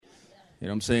You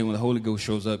know what I'm saying? When the Holy Ghost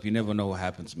shows up, you never know what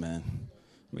happens, man.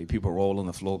 I mean, people roll on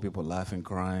the floor, people laughing,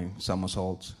 crying,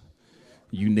 somersaults,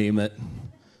 you name it.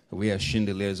 We have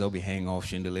chandeliers, they'll be hanging off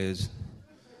chandeliers,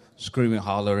 screaming,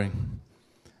 hollering.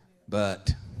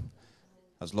 But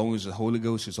as long as the Holy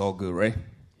Ghost is all good, right?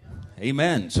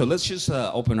 Amen. So let's just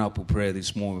open up with prayer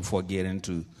this morning before I get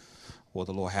into what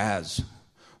the Lord has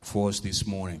for us this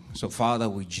morning. So, Father,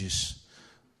 we just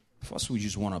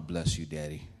want to bless you,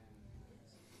 Daddy,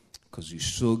 because you're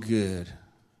so good.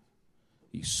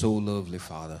 You're so lovely,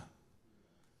 Father.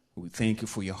 We thank you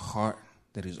for your heart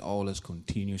that is always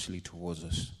continuously towards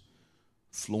us,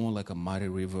 flowing like a mighty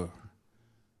river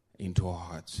into our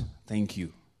hearts. Thank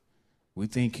you. We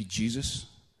thank you, Jesus,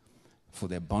 for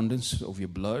the abundance of your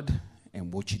blood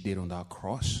and what you did on that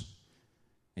cross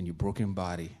and your broken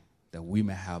body, that we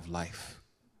may have life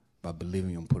by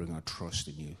believing and putting our trust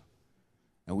in you.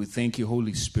 And we thank you,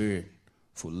 Holy Spirit,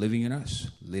 for living in us,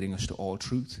 leading us to all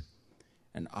truth,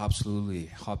 and absolutely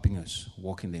helping us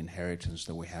walk in the inheritance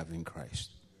that we have in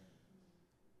Christ.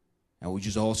 And we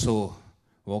just also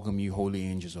welcome you, holy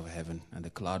angels of heaven, and the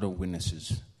cloud of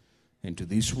witnesses into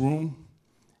this room.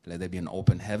 Let there be an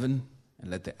open heaven, and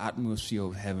let the atmosphere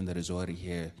of heaven that is already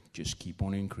here just keep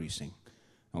on increasing.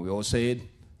 And we all say it?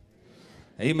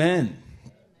 Amen.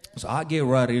 So I'll get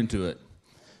right into it.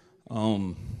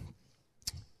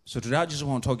 So today I just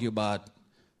want to talk to you about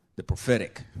the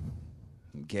prophetic.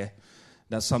 Okay?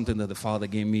 That's something that the Father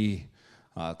gave me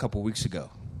a couple weeks ago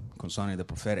concerning the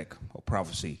prophetic or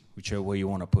prophecy, whichever way you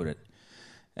want to put it.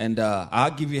 And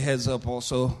I'll give you a heads up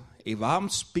also. If I'm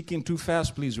speaking too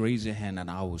fast, please raise your hand and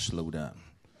I will slow down.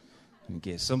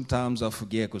 Okay, sometimes I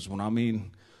forget because when I'm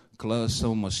in class,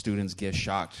 some of my students get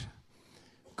shocked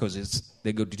because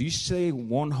they go, did you say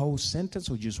one whole sentence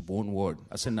or just one word?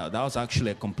 I said, no, that was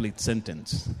actually a complete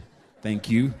sentence. Thank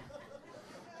you.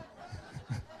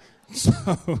 So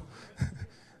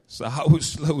I will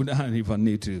slow down if I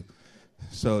need to.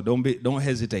 So don't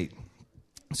hesitate.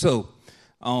 So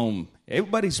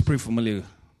everybody's pretty familiar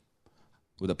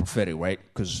with the prophetic, right?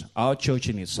 Because our church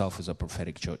in itself is a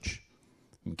prophetic church.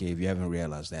 Okay, if you haven't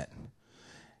realized that.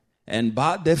 And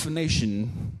by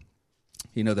definition,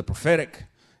 the prophetic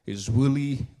is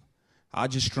really, I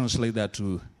just translate that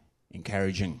to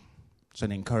encouraging. It's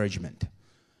an encouragement.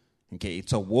 Okay,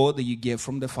 it's a word that you get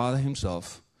from the Father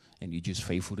himself, and you're just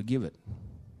faithful to give it.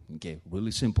 Okay,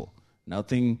 really simple.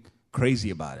 Nothing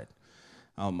crazy about it.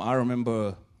 I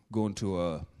remember going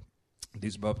to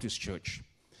this Baptist church,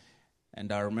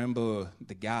 and I remember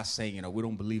the guy saying, we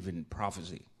don't believe in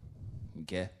prophecy.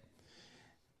 Okay?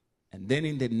 And then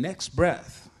in the next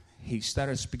breath, he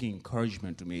started speaking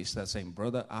encouragement to me. He started saying,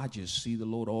 brother, I just see the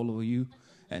Lord all over you,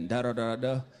 and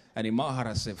da-da-da-da. And in my heart,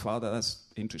 I said, Father, that's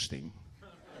interesting.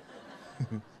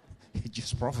 He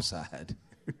just prophesied.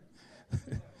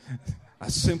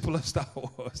 As simple as that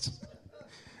was.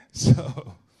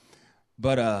 So,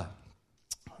 but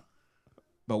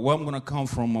where I'm going to come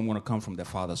from the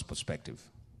Father's perspective.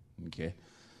 Okay?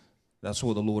 That's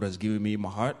what the Lord has given me in my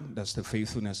heart. That's the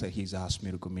faithfulness that he's asked me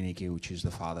to communicate, which is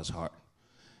the Father's heart.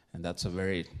 And that's a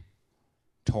very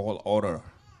tall order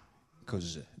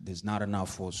because there's not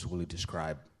enough for us to really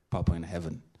describe Papa in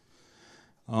heaven.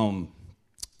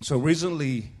 So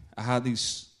recently, I had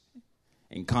this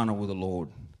encounter with the Lord,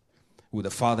 with the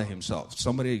Father himself.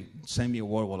 Somebody sent me a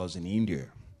word while I was in India.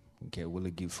 Okay, a really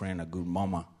good friend, a good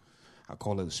mama. I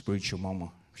call her the spiritual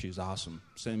mama. She's awesome.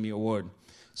 Sent me a word.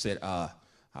 Said,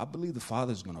 I believe the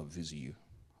Father's going to visit you,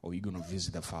 or you're going to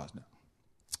visit the Father.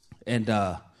 And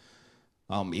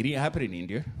it didn't happen in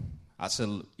India. I said,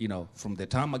 from the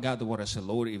time I got the word, I said,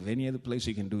 Lord, if any other place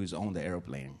you can do is on the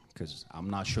airplane, because I'm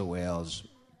not sure where else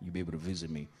you'll be able to visit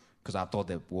me, because I thought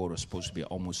that word was supposed to be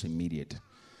almost immediate.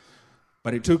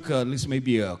 But it took at least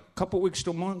maybe a couple weeks to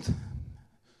a month.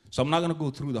 So I'm not going to go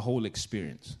through the whole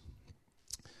experience.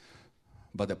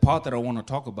 But the part that I want to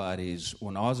talk about is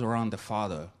when I was around the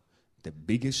Father, the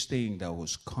biggest thing that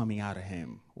was coming out of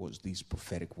him was these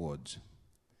prophetic words.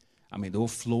 I mean, they were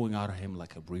flowing out of him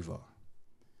like a river.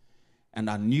 And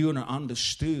I knew and I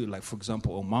understood, like, for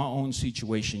example, in my own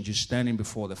situation, just standing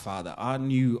before the Father, I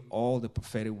knew all the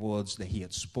prophetic words that he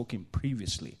had spoken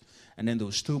previously. And then there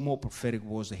was still more prophetic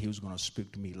words that he was going to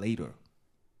speak to me later.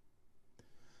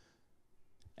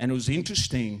 And it was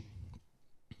interesting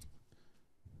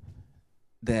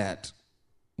that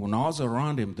when I was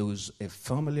around him, there was a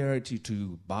familiarity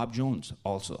to Bob Jones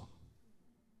also.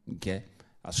 Okay?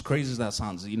 As crazy as that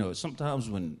sounds, sometimes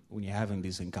when you're having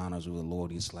these encounters with the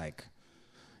Lord, it's like,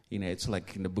 it's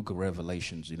like in the book of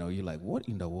Revelations, you're like, what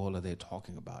in the world are they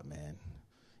talking about, man?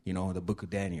 In the book of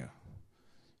Daniel.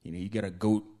 You get a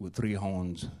goat with 3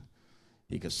 horns.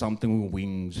 He got something with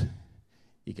wings.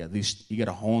 He got this. He got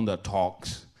a horn that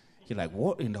talks. You're like,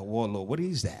 what in the world, Lord? What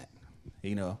is that?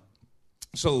 You know.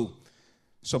 So,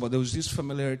 but there was this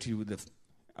familiarity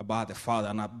about the Father,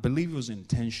 and I believe it was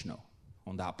intentional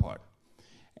on that part.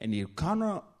 And it kind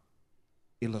of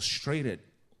illustrated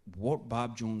what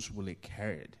Bob Jones really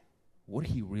carried. What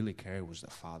he really carried was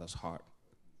the Father's heart.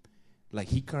 Like,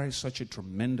 he carried such a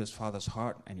tremendous Father's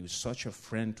heart, and he was such a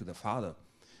friend to the Father,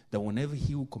 that whenever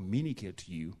he will communicate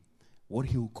to you, what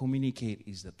he will communicate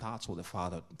is the thoughts of the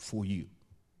Father for you.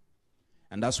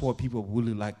 And that's what people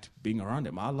really liked being around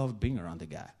him. I loved being around the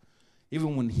guy.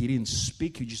 Even when he didn't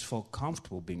speak, you just felt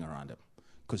comfortable being around him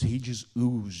because he just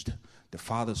oozed the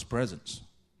Father's presence.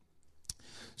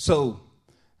 So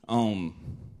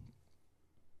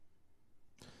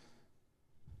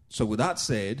with that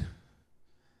said,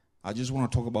 I just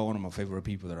want to talk about one of my favorite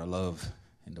people that I love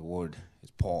in the Word.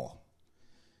 Is Paul.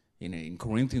 In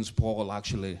Corinthians, Paul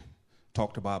actually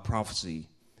talked about prophecy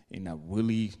in a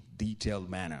really detailed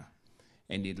manner.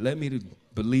 And it led me to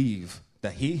believe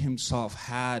that he himself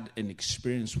had an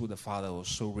experience with the Father that was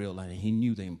so real, and he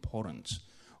knew the importance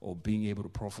of being able to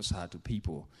prophesy to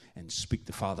people and speak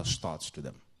the Father's thoughts to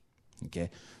them. Okay?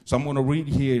 So I'm going to read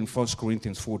here in 1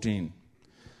 Corinthians 14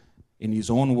 in his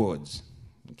own words,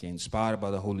 okay, inspired by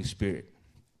the Holy Spirit.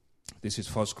 This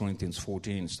is 1 Corinthians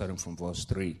 14, starting from verse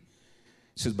 3. It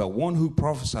says, "But one who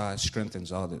prophesies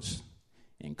strengthens others,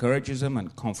 encourages them,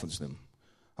 and comforts them.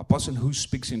 A person who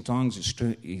speaks in tongues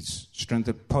is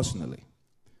strengthened personally,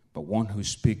 but one who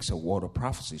speaks a word of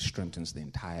prophecy strengthens the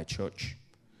entire church.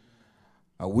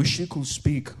 I wish you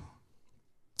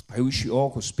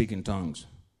all could speak in tongues,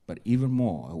 but even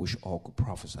more, I wish all could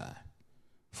prophesy.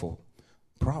 For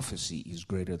prophecy is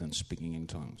greater than speaking in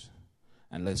tongues,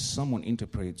 unless someone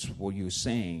interprets what you're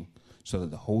saying so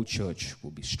that the whole church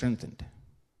will be strengthened.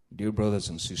 Dear brothers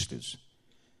and sisters,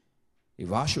 if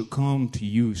I should come to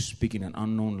you speaking an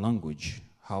unknown language,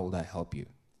 how will that help you?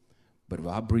 But if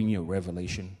I bring you a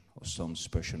revelation or some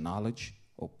special knowledge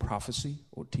or prophecy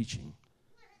or teaching,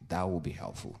 that will be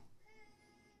helpful."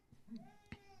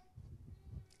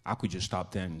 I could just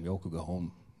stop there and y'all could go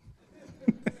home.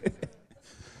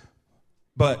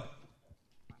 But,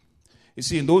 you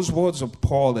see, in those words of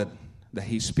Paul that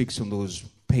he speaks on those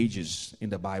pages in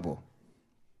the Bible,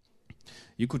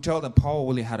 you could tell that Paul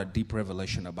really had a deep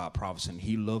revelation about prophecy, and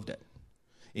he loved it.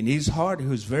 In his heart, he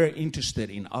was very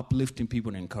interested in uplifting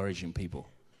people and encouraging people.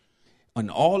 On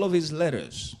all of his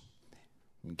letters,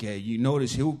 okay, you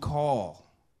notice he would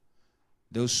call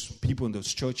those people in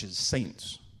those churches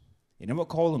saints. He never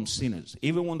called them sinners,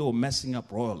 even when they were messing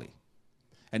up royally.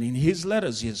 And in his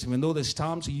letters, yes, even though there's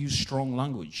times he used strong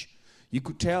language, you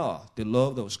could tell the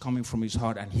love that was coming from his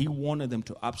heart, and he wanted them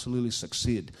to absolutely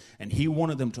succeed. And he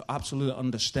wanted them to absolutely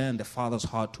understand the Father's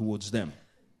heart towards them.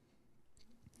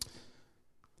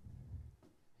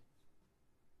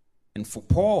 And for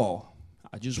Paul,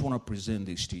 I just want to present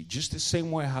this to you. Just the same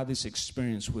way I had this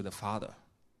experience with the Father.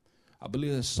 I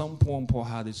believe at some point Paul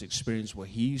had this experience where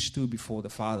he stood before the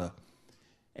Father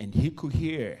and he could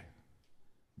hear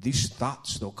these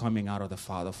thoughts that were coming out of the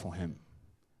Father for him.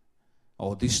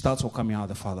 Or these thoughts were coming out of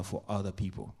the Father for other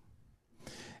people.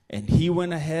 And he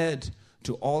went ahead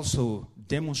to also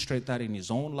demonstrate that in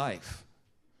his own life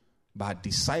by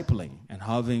discipling and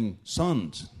having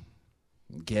sons.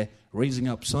 Okay? Raising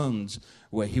up sons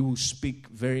where he will speak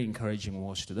very encouraging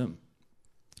words to them.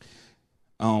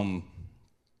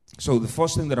 So the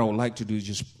first thing that I would like to do is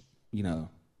just,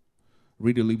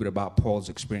 read a little bit about Paul's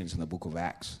experience in the book of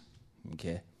Acts.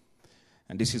 Okay?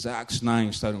 And this is Acts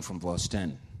 9, starting from verse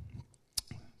 10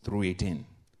 through 18.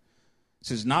 It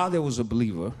says, "Now there was a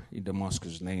believer in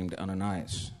Damascus named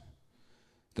Ananias.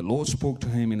 The Lord spoke to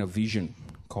him in a vision,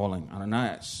 calling,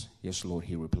 'Ananias.' 'Yes, Lord,'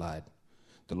 he replied.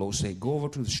 The Lord said, 'Go over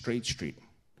to the straight street,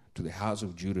 to the house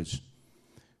of Judas.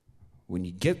 When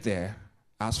you get there,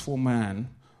 ask for a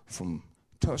man from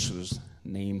Tarsus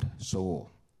named Saul.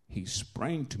 He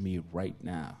sprang to me right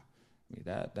now.'" I mean,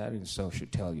 that in itself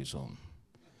should tell you something.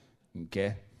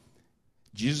 Okay?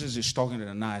 Jesus is talking to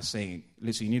Ananias saying,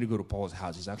 "Listen, you need to go to Paul's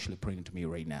house. He's actually praying to me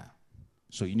right now.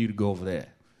 So you need to go over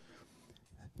there."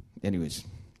 Anyways,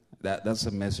 that's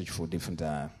a message for a different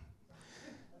time.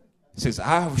 It says,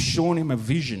 "I have shown him a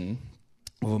vision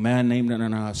of a man named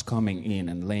Ananias coming in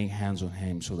and laying hands on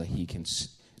him so he can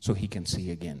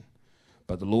see again.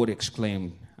 But Lord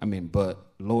exclaimed,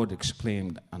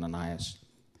 Ananias,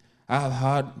 I have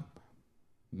heard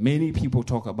many people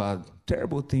talk about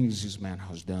terrible things this man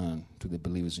has done to the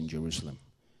believers in Jerusalem.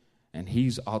 And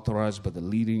he's authorized by the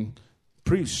leading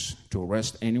priests to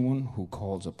arrest anyone who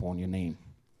calls upon your name.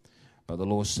 But the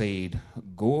Lord said,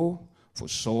 'Go, For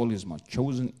Saul is my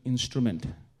chosen instrument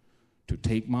to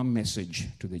take my message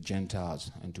to the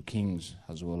Gentiles and to kings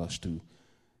as well as to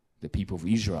the people of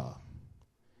Israel.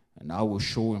 And I will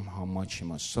show him how much he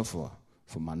must suffer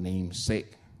for my name's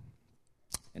sake.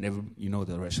 And you know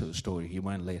the rest of the story. He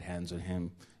went and laid hands on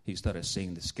him. He started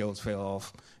singing. The scales fell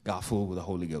off, got full with the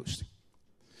Holy Ghost.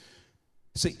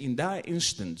 See, in that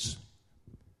instance,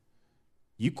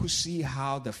 you could see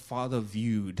how the Father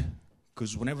viewed,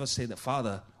 because whenever I say the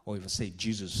Father, or if I say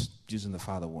Jesus, Jesus and the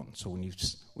Father one. So when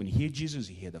you hear Jesus,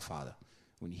 you hear the Father.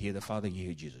 When you hear the Father, you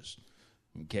hear Jesus.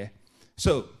 Okay?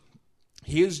 So,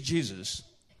 here's Jesus,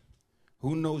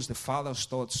 who knows the Father's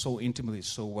thoughts so intimately,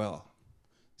 so well.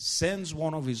 Sends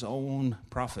one of his own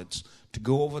prophets to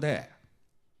go over there.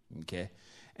 Okay?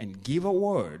 And give a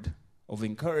word of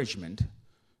encouragement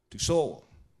to Saul.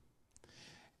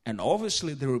 And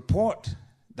obviously the report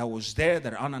that was there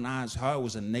that Ananias heard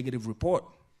was a negative report.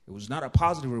 It was not a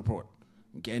positive report.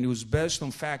 Okay? And it was based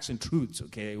on facts and truths.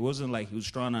 Okay? It wasn't like he was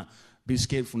trying to be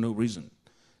scared for no reason.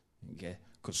 Okay?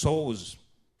 Because Saul was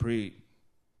pretty,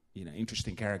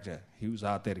 interesting character. He was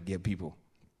out there to get people.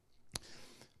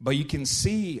 But you can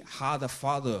see how the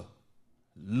Father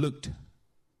looked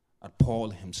at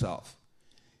Paul himself.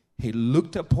 He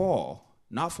looked at Paul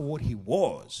not for what he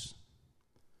was,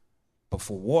 but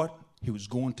for what he was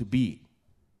going to be.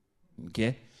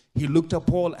 Okay? He looked at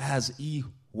Paul as he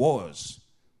was.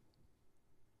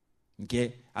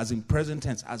 Okay? As in present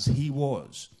tense, as he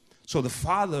was. So the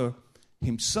Father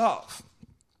himself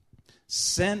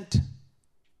sent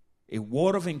a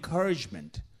word of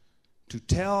encouragement to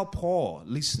tell Paul,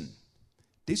 listen,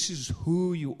 this is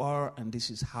who you are and this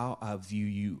is how I view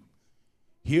you.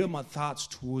 Here are my thoughts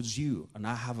towards you, and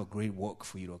I have a great work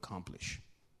for you to accomplish.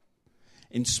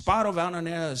 In spite of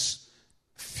Ananias'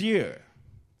 fear,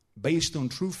 based on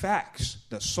true facts,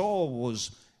 that Saul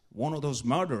was one of those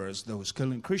murderers that was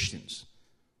killing Christians.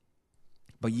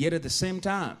 But yet at the same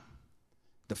time,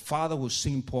 the Father was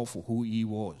seeing Paul for who he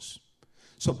was.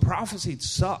 So prophecy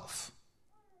itself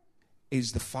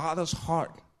is the Father's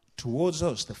heart towards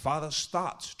us, the Father's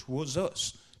thoughts towards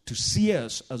us, to see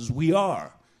us as we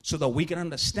are, so that we can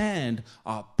understand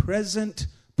our present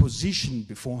position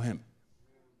before him.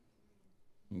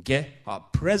 Okay? Our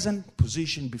present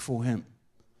position before him.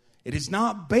 It is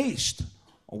not based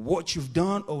on what you've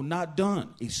done or not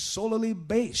done. It's solely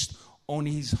based on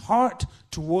his heart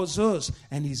towards us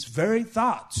and his very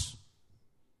thoughts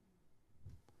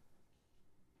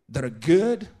that are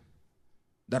good,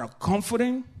 that are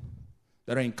comforting,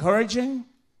 that are encouraging,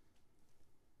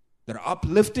 that are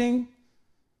uplifting.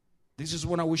 This is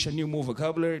when I wish I knew more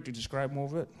vocabulary to describe more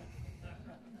of it.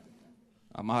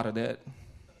 I'm out of that.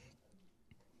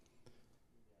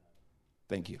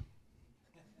 Thank you.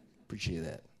 Appreciate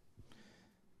that.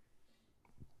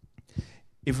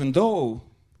 Even though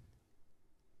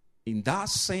in that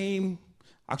same,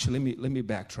 actually let me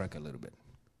backtrack a little bit.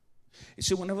 You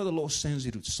see, whenever the Lord sends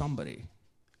you to somebody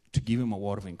to give him a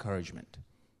word of encouragement,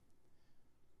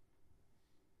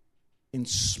 in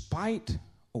spite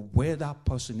of where that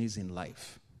person is in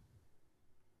life,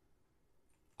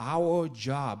 our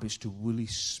job is to really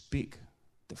speak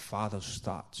the Father's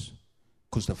thoughts,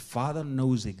 because the Father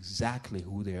knows exactly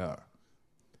who they are,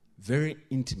 very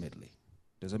intimately.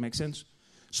 Does that make sense?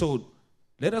 So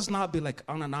let us not be like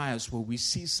Ananias, where we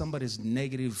see somebody's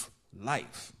negative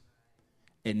life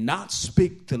and not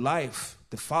speak the life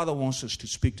the Father wants us to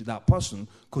speak to that person,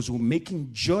 because we're making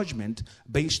judgment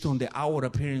based on the outward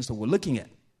appearance that we're looking at.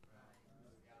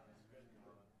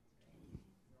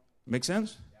 Make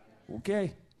sense?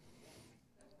 Okay.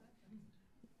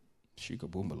 Shika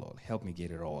Boomba, Lord, help me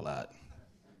get it all out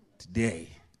today.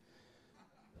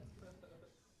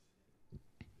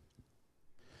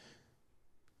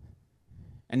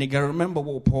 And you got to remember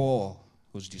what Paul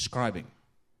was describing,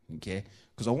 okay?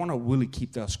 Because I want to really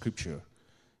keep that scripture,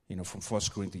 from 1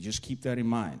 Corinthians. Just keep that in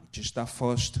mind. Just that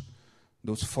first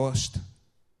verse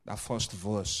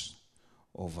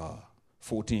of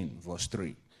 14, verse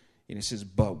 3. And it says,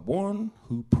 but one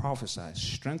who prophesies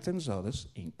strengthens others,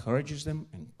 encourages them,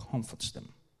 and comforts them.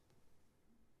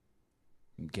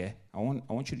 Okay? I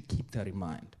want you to keep that in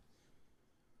mind.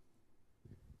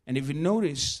 And if you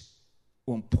notice,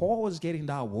 when Paul was getting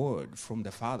that word from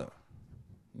the Father,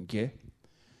 okay,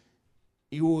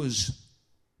 it was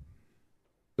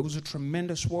a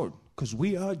tremendous word, because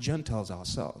we are Gentiles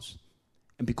ourselves.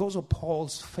 And because of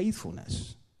Paul's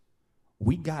faithfulness,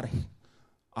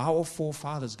 our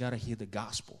forefathers got to hear the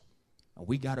gospel. And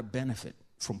we got to benefit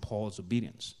from Paul's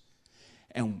obedience.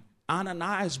 And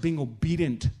Ananias being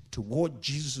obedient to what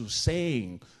Jesus was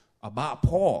saying about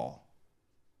Paul,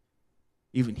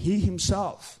 even he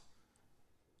himself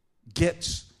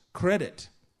gets credit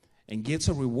and gets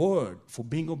a reward for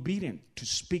being obedient to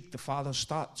speak the Father's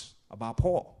thoughts about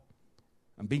Paul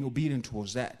and being obedient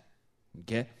towards that.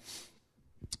 Okay?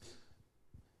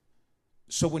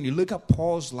 So when you look at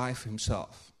Paul's life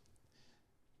himself,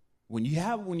 when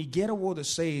you get a word that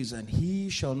says, and he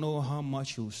shall know how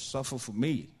much he will suffer for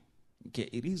me, okay,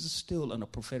 it is still a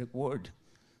prophetic word.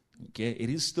 Okay, it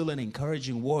is still an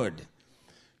encouraging word.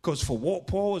 Because for what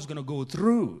Paul was going to go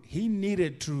through, he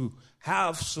needed to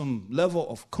have some level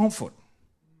of comfort,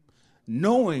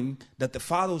 knowing that the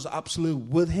Father was absolutely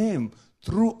with him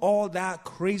through all that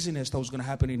craziness that was going to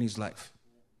happen in his life.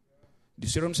 Do you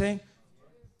see what I'm saying?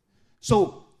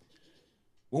 So,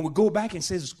 when we go back and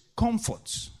says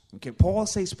comforts, okay, Paul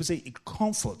says specifically it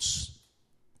comforts.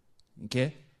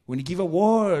 Okay? When you give a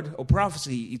word or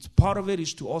prophecy, it's part of it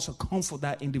is to also comfort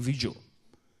that individual.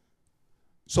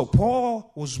 So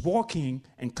Paul was walking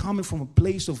and coming from a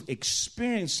place of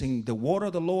experiencing the word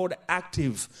of the Lord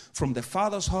active from the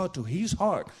Father's heart to his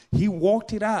heart. He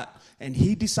walked it out and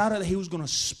he decided that he was going to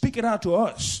speak it out to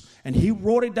us. And he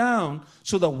wrote it down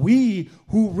so that we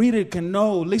who read it can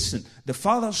know, listen, the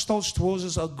Father's thoughts towards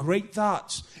us are great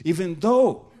thoughts. Even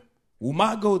though we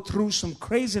might go through some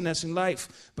craziness in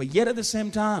life, but yet at the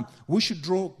same time, we should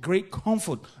draw great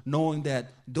comfort knowing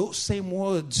that those same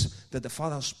words that the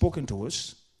Father has spoken to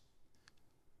us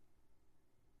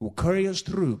will carry us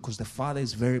through because the Father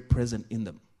is very present in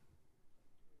them.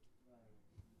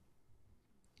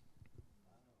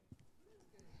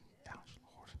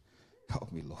 Lord.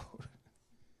 Help me, Lord.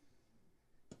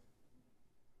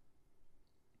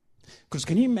 Because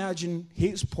can you imagine,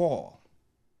 here's Paul.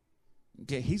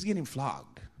 Okay, he's getting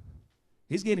flogged.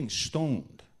 He's getting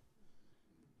stoned.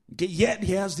 Okay, yet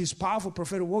he has this powerful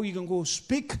prophetic word. You can go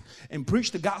speak and preach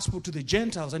the gospel to the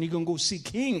Gentiles and you can go see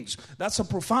kings. That's a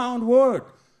profound word.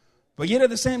 But yet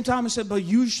at the same time, he said, but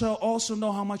you shall also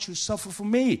know how much you suffer for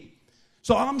me.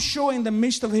 So I'm sure in the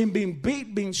midst of him being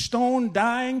beat, being stoned,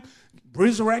 dying,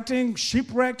 resurrecting,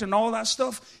 shipwrecked, and all that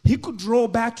stuff, he could draw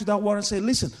back to that word and say,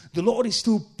 listen, the Lord is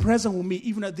still present with me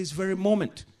even at this very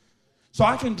moment. So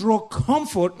I can draw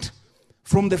comfort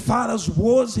from the Father's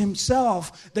words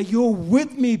himself that you're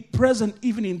with me present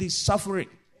even in this suffering.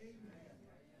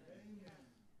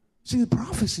 See, the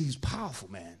prophecy is powerful,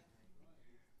 man.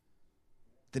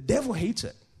 The devil hates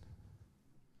it.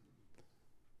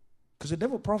 Because the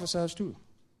devil prophesies too.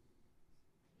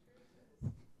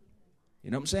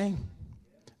 You know what I'm saying?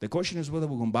 The question is whether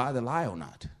we're going to buy the lie or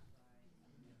not.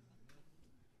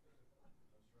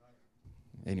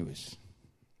 Anyways,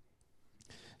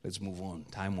 let's move on.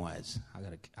 Time-wise, I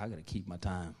gotta keep my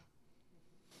time.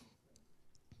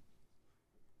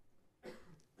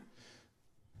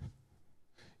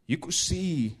 You could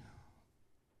see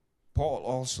Paul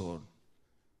also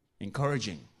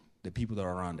encouraging the people that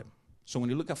are around him. So when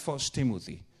you look at 1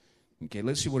 Timothy, okay,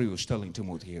 let's see what he was telling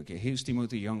Timothy. Okay, here's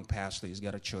Timothy, young pastor. He's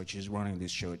got a church. He's running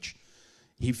this church.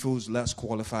 He feels less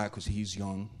qualified because he's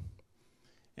young.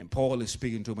 And Paul is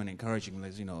speaking to him and encouraging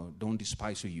him, don't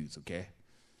despise your youth, okay?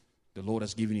 The Lord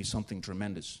has given you something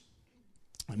tremendous.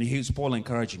 And here's Paul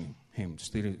encouraging him,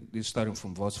 starting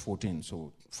from verse 14.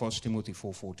 So 1 Timothy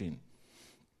 4:14.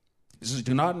 It says,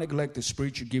 do not neglect the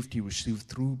spiritual gift you received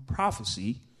through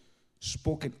prophecy,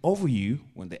 spoken over you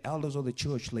when the elders of the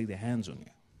church lay their hands on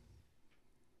you.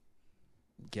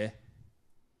 Okay?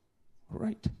 All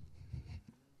right.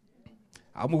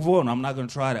 I'll move on. I'm not going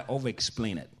to try to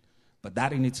over-explain it. But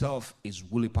that in itself is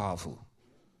really powerful.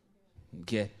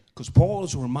 Okay? Because Paul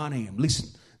is reminding him, listen,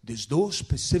 there's those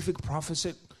specific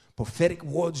prophetic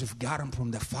words you've gotten from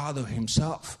the Father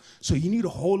himself. So you need to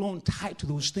hold on tight to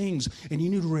those things. And you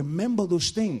need to remember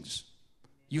those things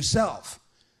yourself.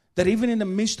 That even in the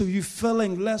midst of you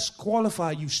feeling less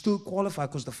qualified, you still qualify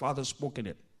because the Father spoke in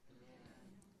it.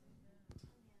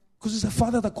 Because it's the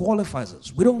Father that qualifies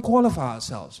us. We don't qualify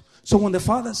ourselves. So when the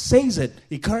Father says it,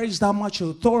 it carries that much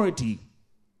authority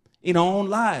in our own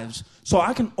lives. So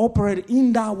I can operate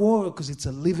in that word because it's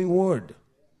a living word.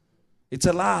 It's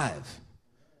alive.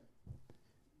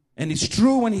 And it's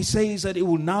true when he says that it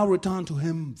will now return to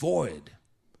him void.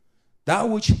 That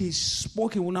which he's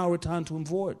spoken will now return to him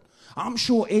void. I'm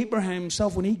sure Abraham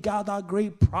himself, when he got that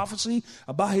great prophecy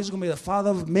about he's going to be the father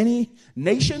of many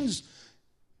nations,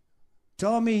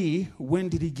 tell me, when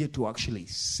did he get to actually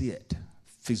see it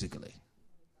physically?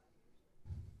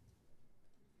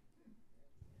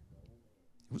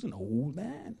 He was an old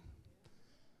man.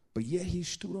 But yet he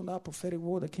stood on that prophetic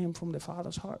word that came from the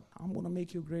Father's heart. I'm going to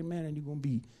make you a great man and you're going to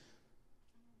be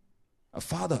a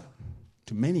father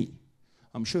to many.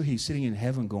 I'm sure he's sitting in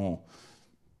heaven going,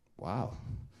 wow,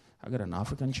 I got an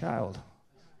African child.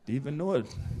 Didn't even know it.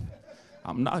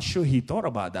 I'm not sure he thought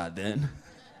about that then.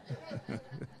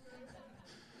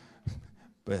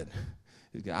 But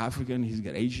he's got African, he's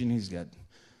got Asian, he's got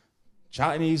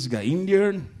Chinese, he's got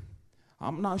Indian.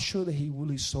 I'm not sure that he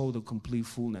really saw the complete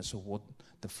fullness of what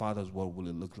the Father's word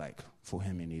really looked like for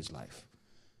him in his life.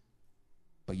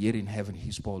 But yet in heaven,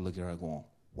 he's probably looking at her going,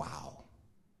 wow.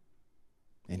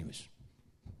 Anyways,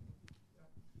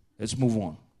 let's move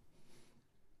on.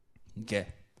 Okay.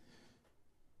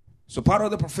 So part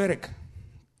of the prophetic,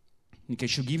 okay,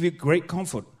 should give you great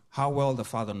comfort how well the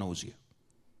Father knows you.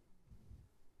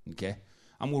 Okay.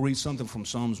 I'm going to read something from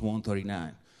Psalms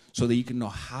 139 so that you can know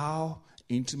how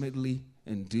intimately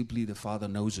and deeply the Father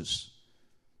knows us.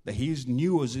 That He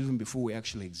knew us even before we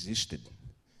actually existed.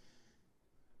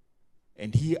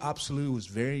 And He absolutely was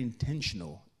very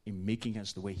intentional in making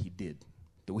us the way He did.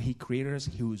 The way He created us,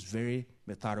 He was very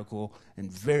methodical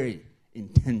and very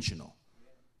intentional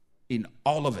in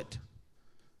all of it.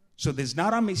 So there's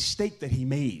not a mistake that He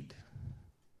made.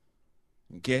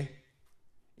 Okay?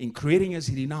 In creating us,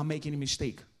 He did not make any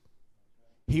mistake.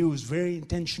 He was very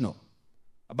intentional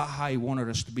about how He wanted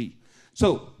us to be.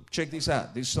 So, check this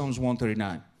out. This is Psalms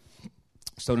 139,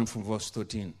 starting from verse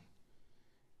 13.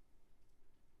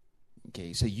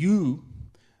 Okay, so you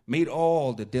made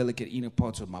all the delicate inner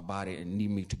parts of my body and knit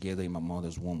me together in my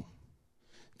mother's womb.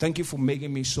 Thank you for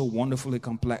making me so wonderfully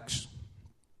complex.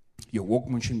 Your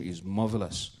workmanship is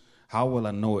marvelous. How will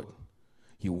I know it?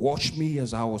 You watched me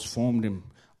as I was formed in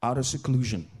outer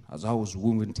seclusion, as I was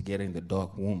woven together in the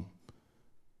dark womb.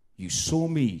 You saw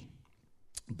me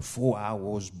before I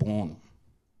was born.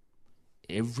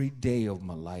 Every day of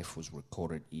my life was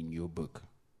recorded in your book.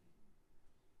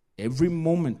 Every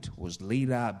moment was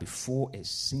laid out before a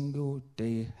single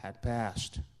day had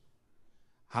passed.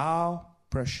 How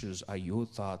precious are your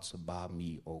thoughts about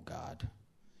me, O God.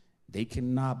 They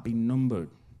cannot be numbered.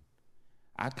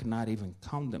 I cannot even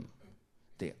count them.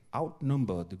 They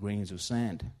outnumber the grains of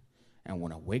sand. And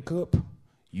when I wake up,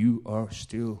 you are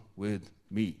still with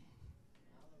me.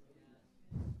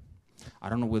 I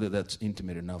don't know whether that's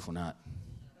intimate enough or not.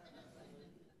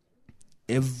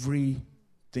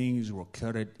 Everything is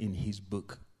recorded in His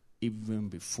book, even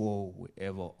before we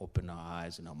ever open our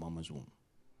eyes in our mama's womb.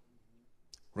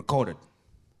 Recorded.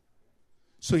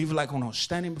 So even like when I was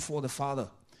standing before the Father,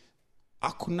 I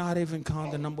could not even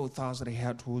count the number of thoughts that He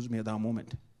had towards me at that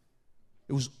moment.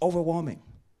 It was overwhelming.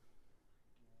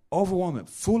 Overwhelming.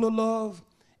 Full of love.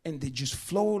 And they just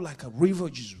flow like a river,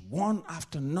 just one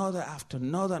after another,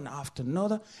 and after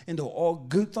another. And they're all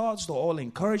good thoughts. They're all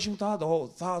encouraging thoughts. They're all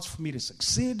thoughts for me to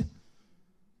succeed.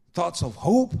 Thoughts of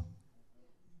hope.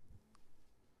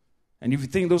 And if you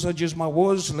think those are just my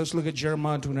words, let's look at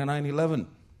Jeremiah 29:11.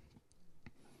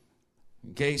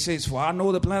 Okay, it says, for I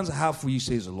know the plans I have for you,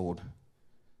 says the Lord.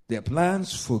 They're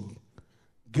plans for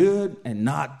good and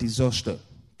not disaster,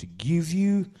 to give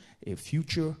you a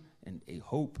future and a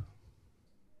hope.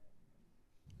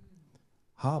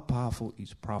 How powerful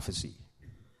is prophecy?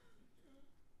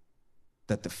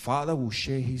 That the Father will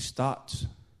share His thoughts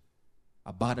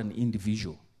about an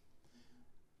individual.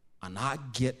 And I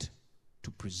get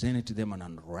to present it to them and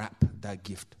unwrap that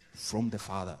gift from the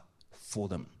Father for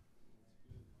them.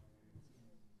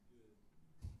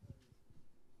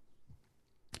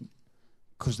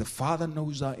 Because the Father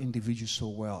knows that individual so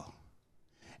well.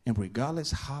 And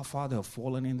regardless how far they have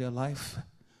fallen in their life,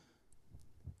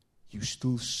 you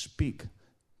still speak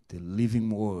the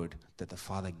living word that the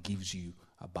Father gives you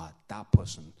about that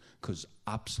person, because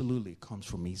absolutely it comes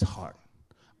from His heart.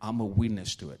 I'm a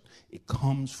witness to it. It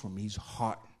comes from His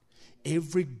heart.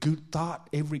 Every good thought,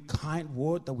 every kind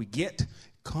word that we get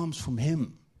comes from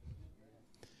Him.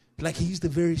 Like He's the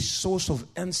very source of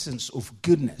essence of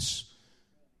goodness.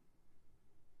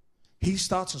 His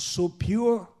thoughts are so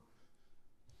pure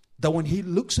that when He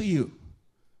looks at you,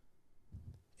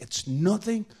 it's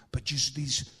nothing but just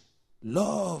these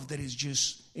love that is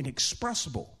just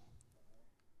inexpressible.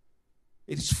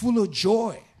 It is full of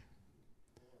joy.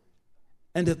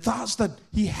 And the thoughts that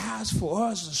He has for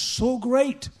us are so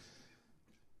great.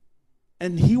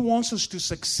 And He wants us to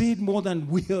succeed more than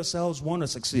we ourselves want to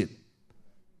succeed.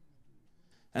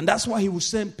 And that's why He will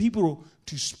send people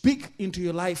to speak into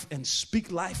your life and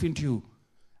speak life into you.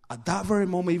 At that very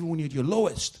moment, even when you're at your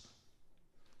lowest,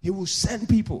 He will send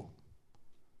people.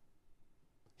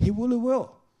 He really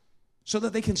will. So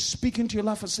that they can speak into your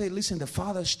life and say, listen, the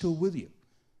Father is still with you.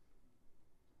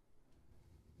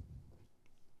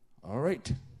 All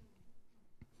right.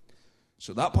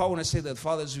 So that part when I say that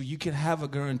Father is, you can have a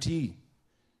guarantee.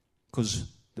 Because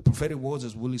the prophetic words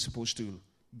is really supposed to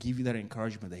give you that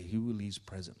encouragement that He really is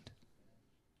present.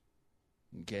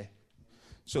 Okay.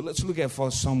 So let's look at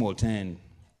 1 Samuel 10,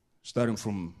 starting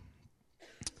from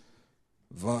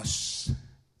verse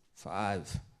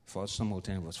 5. 1 Samuel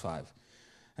 10, verse 5.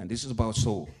 And this is about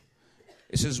Saul.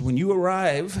 It says, when you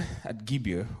arrive at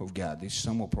Gibeah of God, this is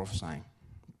Samuel prophesying,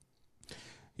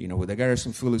 where the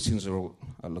garrison Philistines are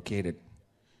located,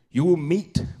 you will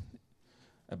meet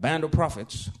a band of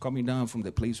prophets coming down from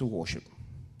the place of worship.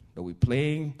 They'll be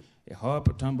playing a harp,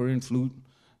 a tambourine, flute,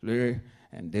 lyre,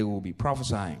 and they will be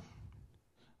prophesying.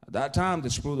 At that time, the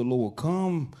Spirit of the Lord will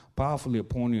come powerfully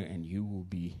upon you, and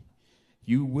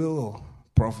you will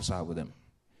prophesy with them.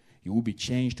 You will be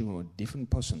changed to a different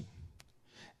person.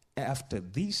 After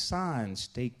these signs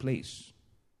take place,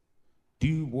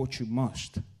 do what you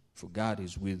must, for God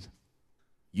is with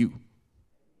you.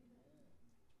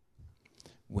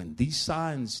 When these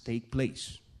signs take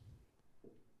place,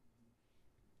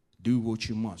 do what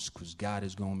you must, because God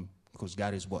is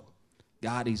what?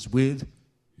 God is with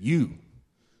you.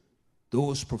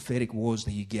 Those prophetic words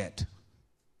that you get,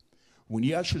 when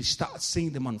you actually start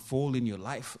seeing them unfold in your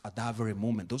life at that very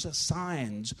moment, those are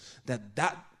signs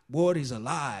that word is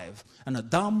alive. And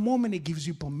at that moment, it gives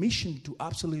you permission to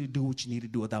absolutely do what you need to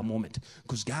do at that moment,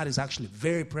 because God is actually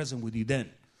very present with you then.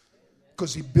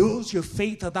 Because He builds your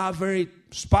faith at that very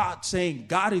spot, saying,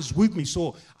 God is with me,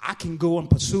 so I can go and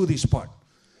pursue this part.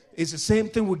 It's the same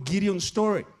thing with Gideon's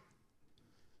story.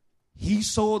 He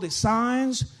saw the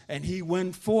signs and he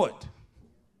went forth.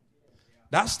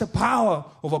 That's the power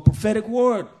of a prophetic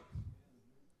word.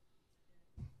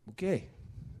 Okay,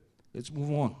 let's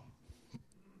move on.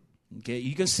 Okay,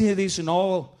 you can see this in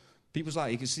all people's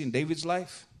life. You can see in David's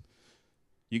life.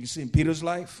 You can see in Peter's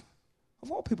life.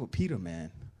 Of all people, Peter, man.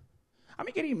 I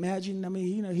mean, can you imagine? I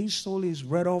mean, his soul is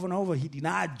read over and over. He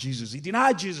denied Jesus.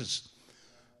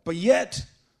 But yet,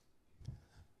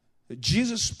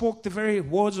 Jesus spoke the very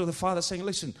words of the Father, saying,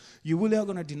 listen, you really are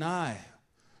going to deny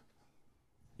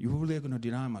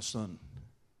my son.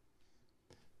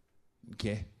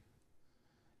 Okay?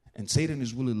 And Satan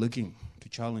is really looking to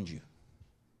challenge you.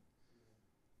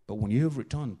 But when you have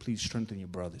returned, please strengthen your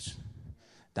brothers.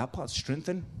 That part,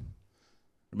 strengthen.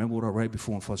 Remember what I read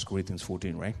before in 1 Corinthians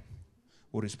 14, right?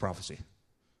 What is prophecy?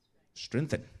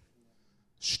 Strengthen.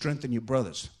 Strengthen your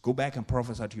brothers. Go back and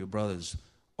prophesy to your brothers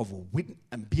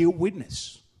and be a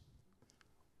witness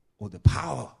of the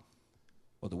power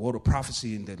of the word of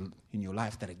prophecy in your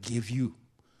life that I gave you.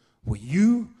 Where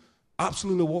you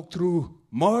absolutely walk through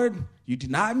mud, you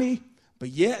deny me, but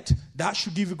yet that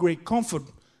should give you great comfort,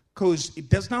 because it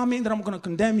does not mean that I'm going to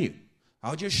condemn you.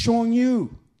 I'm just showing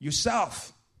you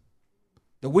yourself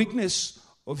the weakness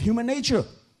of human nature,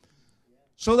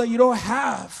 so that you don't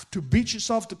have to beat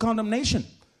yourself to condemnation.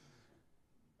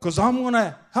 Because I'm going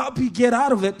to help you get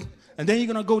out of it, and then you're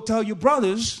going to go tell your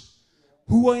brothers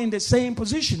who are in the same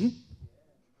position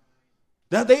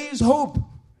that there is hope.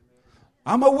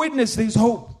 I'm a witness, there's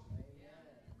hope.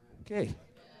 Okay.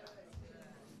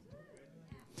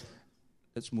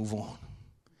 Let's move on.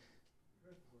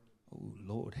 Oh,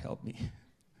 Lord, help me.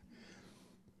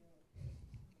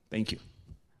 Thank you.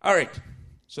 All right.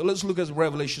 So let's look at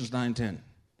Revelations 9:10.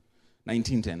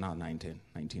 19:10, not 9:10.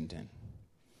 19:10.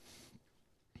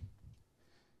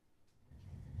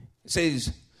 It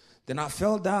says, then I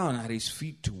fell down at his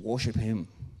feet to worship him.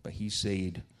 But he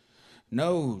said,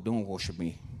 no, don't worship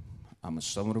me. I'm a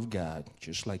servant of God,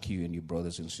 just like you and your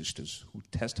brothers and sisters who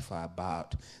testify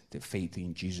about the faith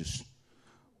in Jesus.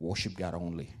 Worship God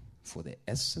only. For the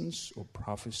essence of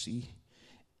prophecy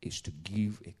is to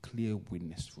give a clear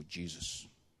witness for Jesus.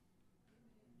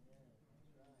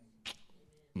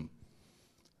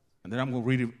 And then I'm going to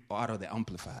read it out of the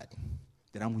Amplified.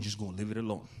 Then I'm just going to leave it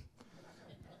alone.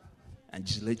 And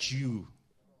just let you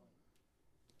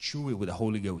chew it with the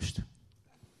Holy Ghost.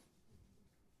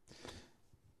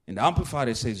 In the Amplified,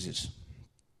 it says this.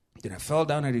 Then I fell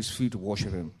down at his feet to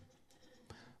worship him.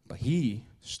 But he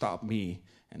stopped me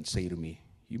and said to me,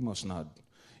 you must not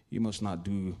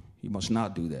do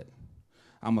that.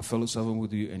 I'm a fellow servant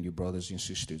with you and your brothers and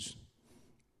sisters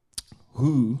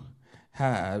who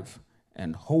have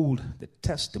and hold the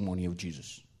testimony of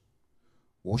Jesus.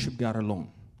 Worship God alone.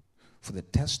 For the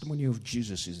testimony of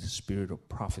Jesus is the spirit of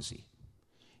prophecy.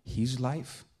 His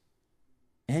life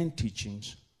and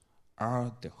teachings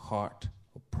are the heart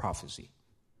of prophecy.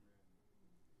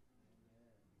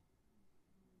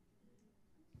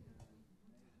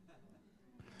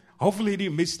 Hopefully you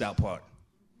didn't miss that part.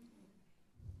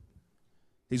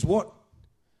 His what?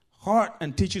 Heart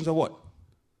and teachings are what?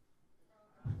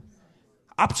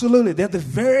 Absolutely. They're the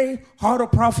very heart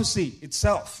of prophecy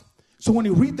itself. So when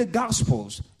you read the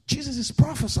Gospels, Jesus is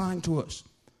prophesying to us.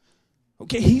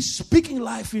 Okay, he's speaking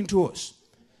life into us.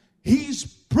 He's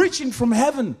preaching from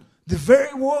heaven The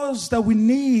very words that we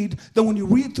need, that when you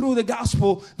read through the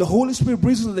gospel, the Holy Spirit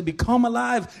breathes them, they become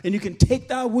alive, and you can take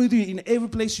that with you in every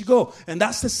place you go. And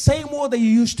that's the same word that you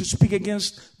use to speak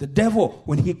against the devil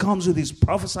when he comes with his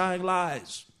prophesying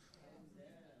lies.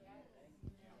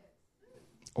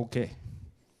 Okay.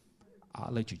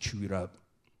 I'll let you chew it up.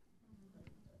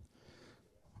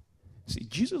 See,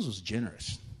 Jesus was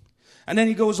generous. And then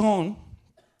he goes on.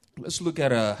 Let's look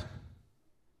at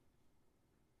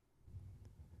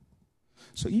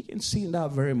So you can see in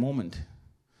that very moment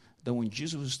that when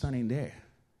Jesus was standing there,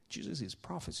 Jesus is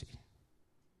prophecy.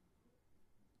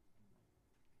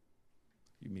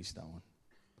 You missed that one.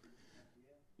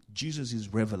 Jesus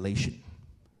is revelation.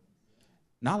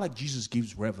 Not like Jesus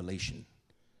gives revelation.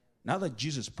 Not like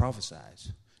Jesus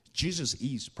prophesies. Jesus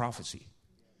is prophecy.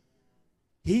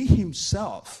 He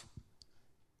himself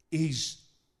is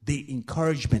the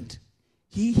encouragement.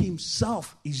 He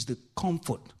himself is the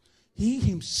comfort. He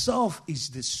himself is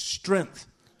the strength.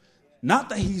 Not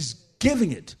that he's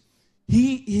giving it.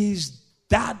 He is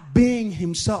that being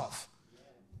himself.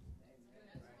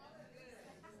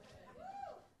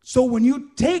 So when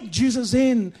you take Jesus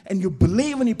in and you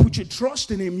believe and you put your trust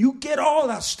in him, you get all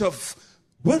that stuff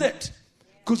with it.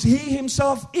 Because he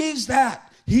himself is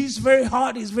that. His very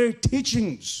heart, his very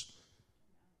teachings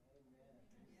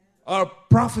are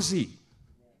prophecy.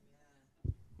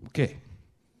 Okay.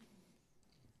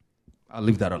 I'll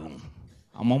leave that alone.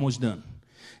 I'm almost done.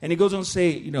 And he goes on to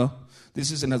say, this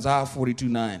is in Isaiah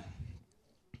 42:9.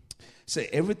 Say,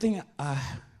 everything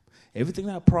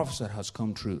I prophesied has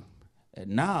come true. And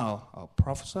now I'll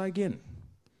prophesy again.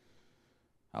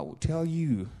 I will tell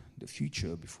you the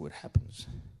future before it happens.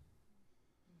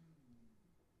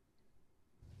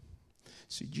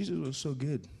 See, Jesus was so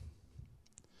good.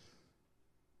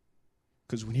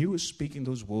 Because when he was speaking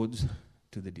those words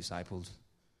to the disciples,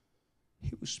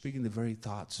 he was speaking the very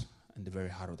thoughts and the very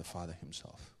heart of the Father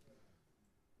himself.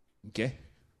 Okay?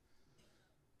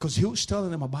 Because he was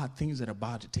telling them about things that are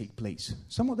about to take place.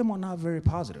 Some of them are not very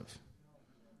positive.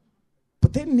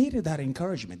 But they needed that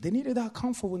encouragement. They needed that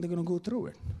comfort when they're going to go through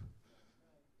it.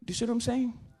 Do you see what I'm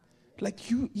saying? Like,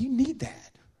 you need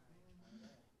that.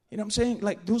 You know what I'm saying?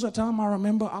 Like, there was a time I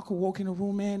remember I could walk in a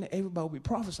room, man, and everybody would be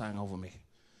prophesying over me.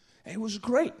 And it was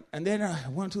great. And then I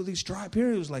went through these dry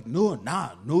periods. It was like, no,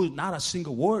 not a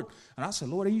single word. And I said,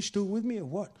 Lord, are you still with me or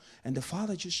what? And the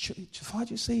Father just said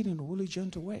it in a really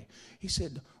gentle way. He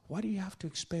said, why do you have to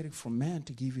expect it from man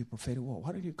to give you a prophetic word?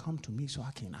 Why don't you come to me so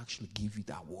I can actually give you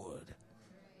that word?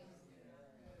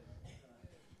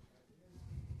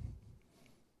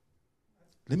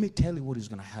 Let me tell you what is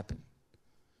going to happen.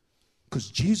 Because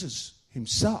Jesus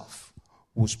himself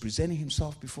was presenting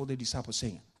himself before the disciples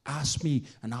saying, ask me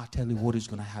and I'll tell you what is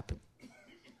going to happen.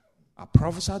 I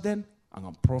prophesied then, I'm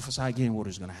going to prophesy again what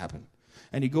is going to happen.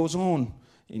 And he goes on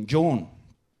in John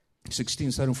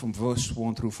 16, starting from verse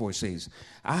 1 through 4, it says,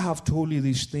 I have told you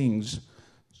these things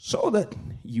so that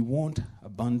you won't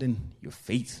abandon your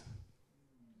faith.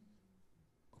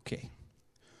 Okay.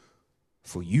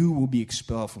 For you will be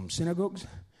expelled from synagogues,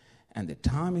 and the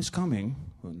time is coming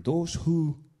when those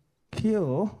who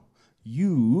kill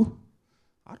you,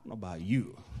 I don't know about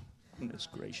you. Goodness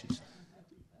gracious.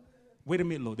 Wait a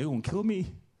minute, Lord, they're going to kill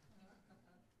me?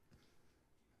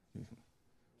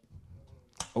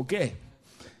 Okay.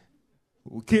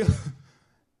 Will kill.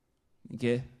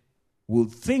 Okay. Will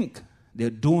think they're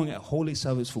doing a holy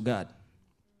service for God.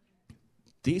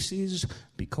 This is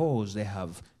because they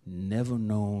have never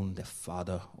known the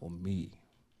Father or me.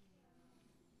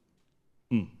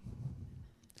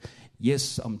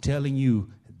 Yes, I'm telling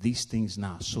you these things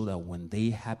now so that when they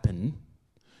happen,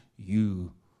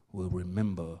 you will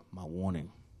remember my warning.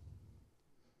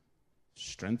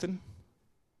 Strengthen,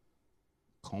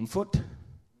 comfort,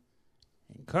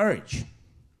 encourage.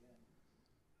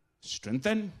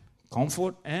 Strengthen,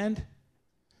 comfort, and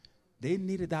they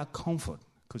needed that comfort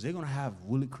because they're going to have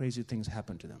really crazy things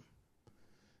happen to them.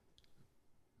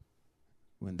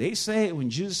 When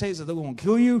Jesus says that they're going to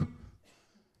kill you,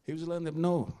 he was letting them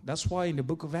know. That's why in the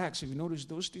book of Acts, if you notice,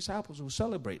 those disciples will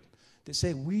celebrate. They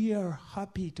say, we are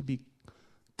happy to be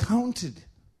counted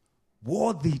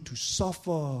worthy to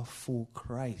suffer for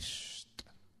Christ.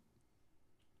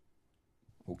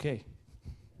 Okay.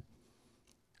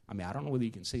 I mean, I don't know whether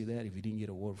you can say that if you didn't get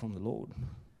a word from the Lord.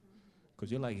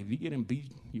 Because you're like, if you're getting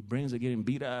beat, your brains are getting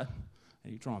beat out,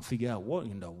 and you're trying to figure out what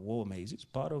in the war maze. It's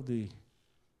part of the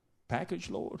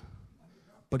package, Lord.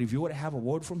 But if you were to have a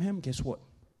word from him, guess what?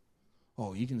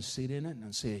 Oh, you can sit in it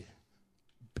and say,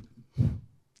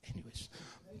 anyways,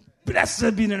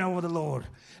 blessed be the name of the Lord.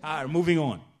 All right, moving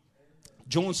on.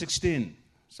 John 16,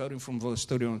 starting from verse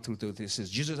 31 through 30, it says,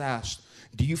 Jesus asked,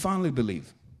 do you finally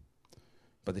believe?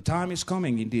 But the time is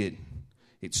coming, indeed.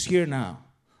 It's here now,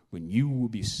 when you will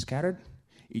be scattered,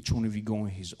 each one of you going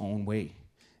his own way,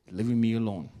 leaving me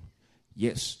alone.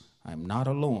 Yes, I am not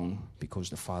alone because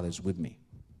the Father is with me.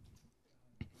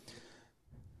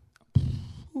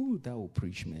 Ooh, that will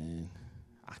preach, man.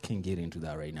 I can't get into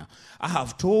that right now. I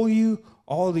have told you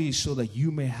all these so that you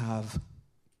may have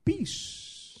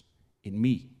peace in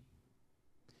me.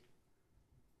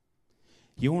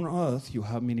 Here on earth, you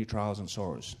have many trials and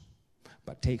sorrows.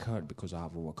 But take heart because I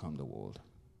have overcome the world.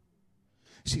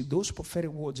 See, those prophetic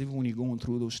words, even when you're going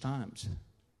through those times,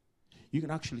 you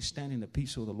can actually stand in the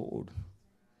peace of the Lord.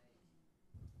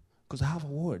 Because I have a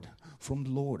word from the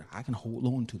Lord. I can hold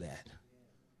on to that.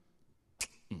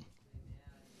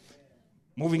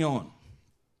 Moving on.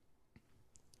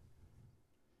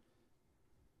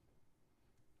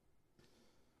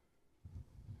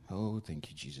 Oh, thank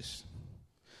you, Jesus.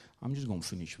 I'm just going to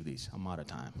finish with this. I'm out of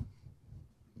time.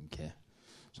 Okay.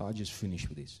 So I'll just finish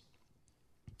with this.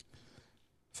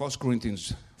 1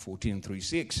 Corinthians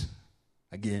 14:3-6.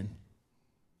 Again.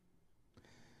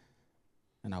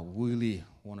 And I really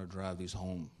want to drive this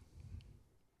home.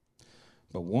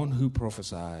 But one who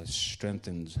prophesies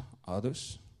strengthens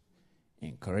others,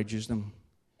 encourages them,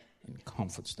 and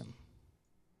comforts them.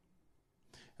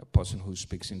 A person who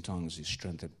speaks in tongues is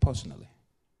strengthened personally.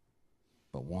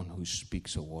 But one who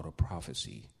speaks a word of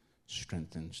prophecy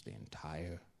strengthens the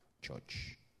entire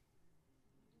church.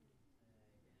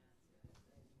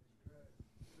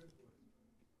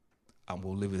 And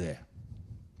we'll leave it there.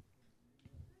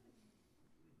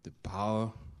 The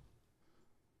power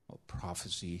of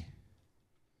prophecy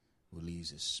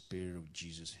releases the Spirit of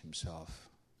Jesus himself.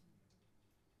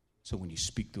 So when you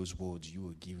speak those words, you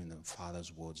are giving the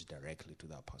Father's words directly to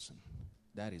that person.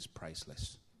 That is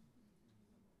priceless.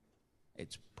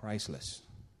 It's priceless.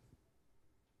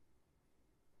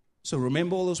 So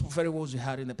remember all those prophetic words you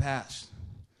had in the past.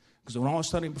 Because when I was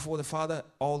studying before the Father,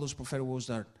 all those prophetic words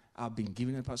that I've been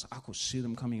given in the past, I could see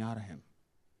them coming out of him.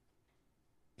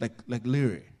 Like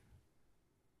literally.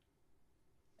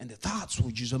 And the thoughts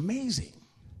were just amazing.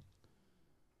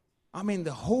 I mean,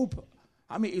 the hope,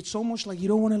 it's almost like you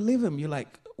don't want to leave him. You're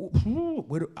like,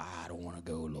 I don't want to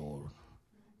go, Lord.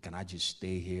 Can I just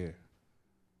stay here?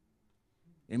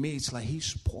 It's like he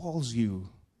spoils you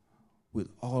with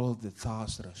all of the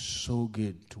thoughts that are so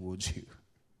good towards you.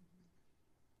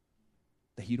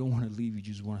 That you don't want to leave, you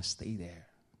just want to stay there.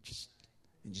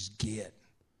 Just get.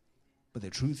 But the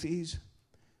truth is,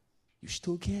 you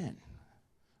still can.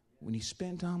 When you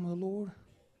spend time with the Lord,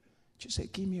 just say,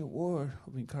 give me a word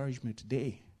of encouragement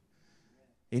today.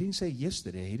 He didn't say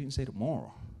yesterday. He didn't say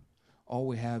tomorrow. All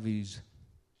we have is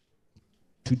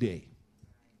today.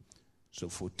 So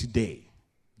for today,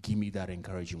 give me that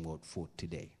encouraging word for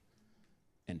today.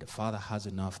 And the Father has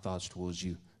enough thoughts towards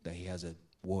you that he has a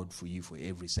word for you for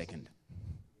every second.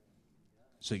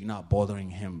 So you're not bothering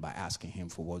him by asking him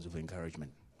for words of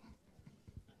encouragement.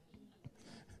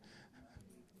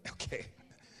 Okay.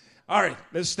 All right,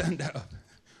 let's stand up.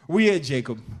 We are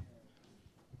Jacob.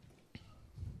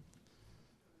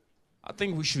 I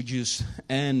think we should just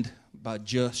end by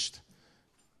just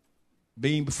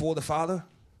being before the Father.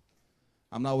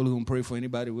 I'm not really going to pray for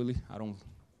anybody, really. I don't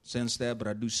sense that, but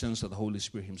I do sense that the Holy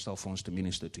Spirit himself wants to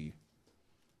minister to you.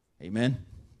 Amen.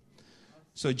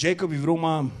 So, Jacob, if you don't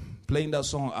mind playing that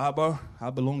song, Abba, I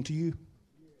belong to you.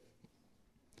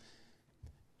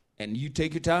 And you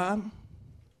take your time.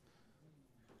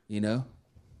 You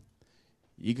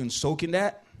can soak in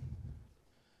that.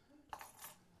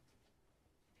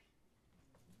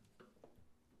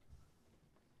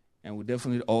 And we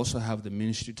definitely also have the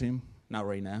ministry team. Not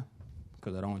right now,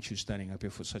 because I don't want you standing up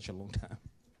here for such a long time.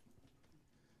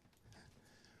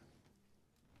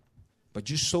 But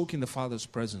just soak in the Father's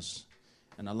presence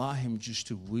and allow him just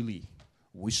to really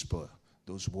whisper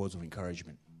those words of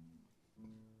encouragement.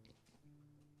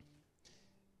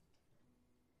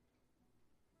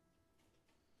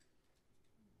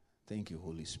 Thank you,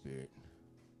 Holy Spirit.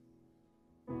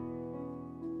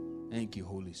 Thank you,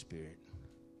 Holy Spirit.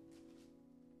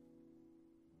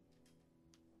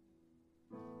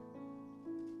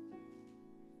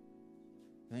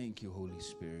 Thank you, Holy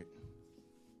Spirit.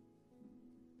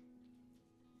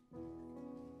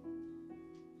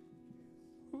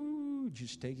 Ooh,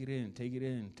 just take it in, take it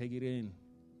in, take it in.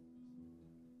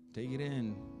 Take it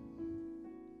in.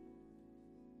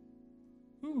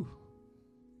 Ooh.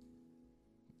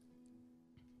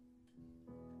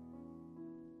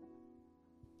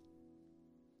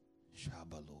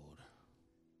 Shabbat, Lord.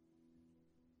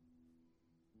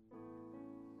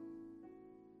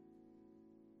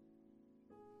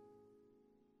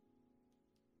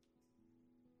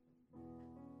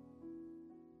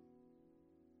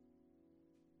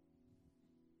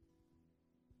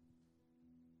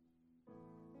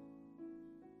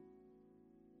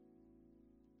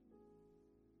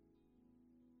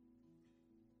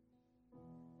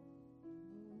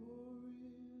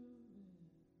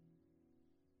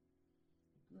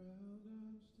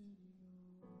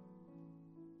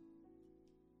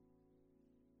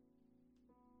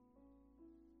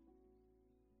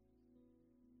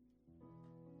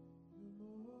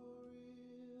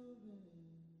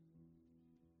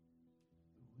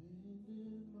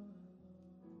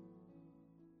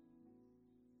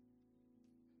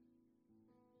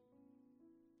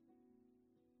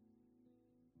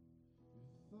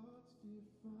 Thoughts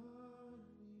define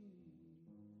me.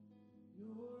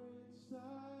 You're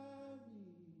inside.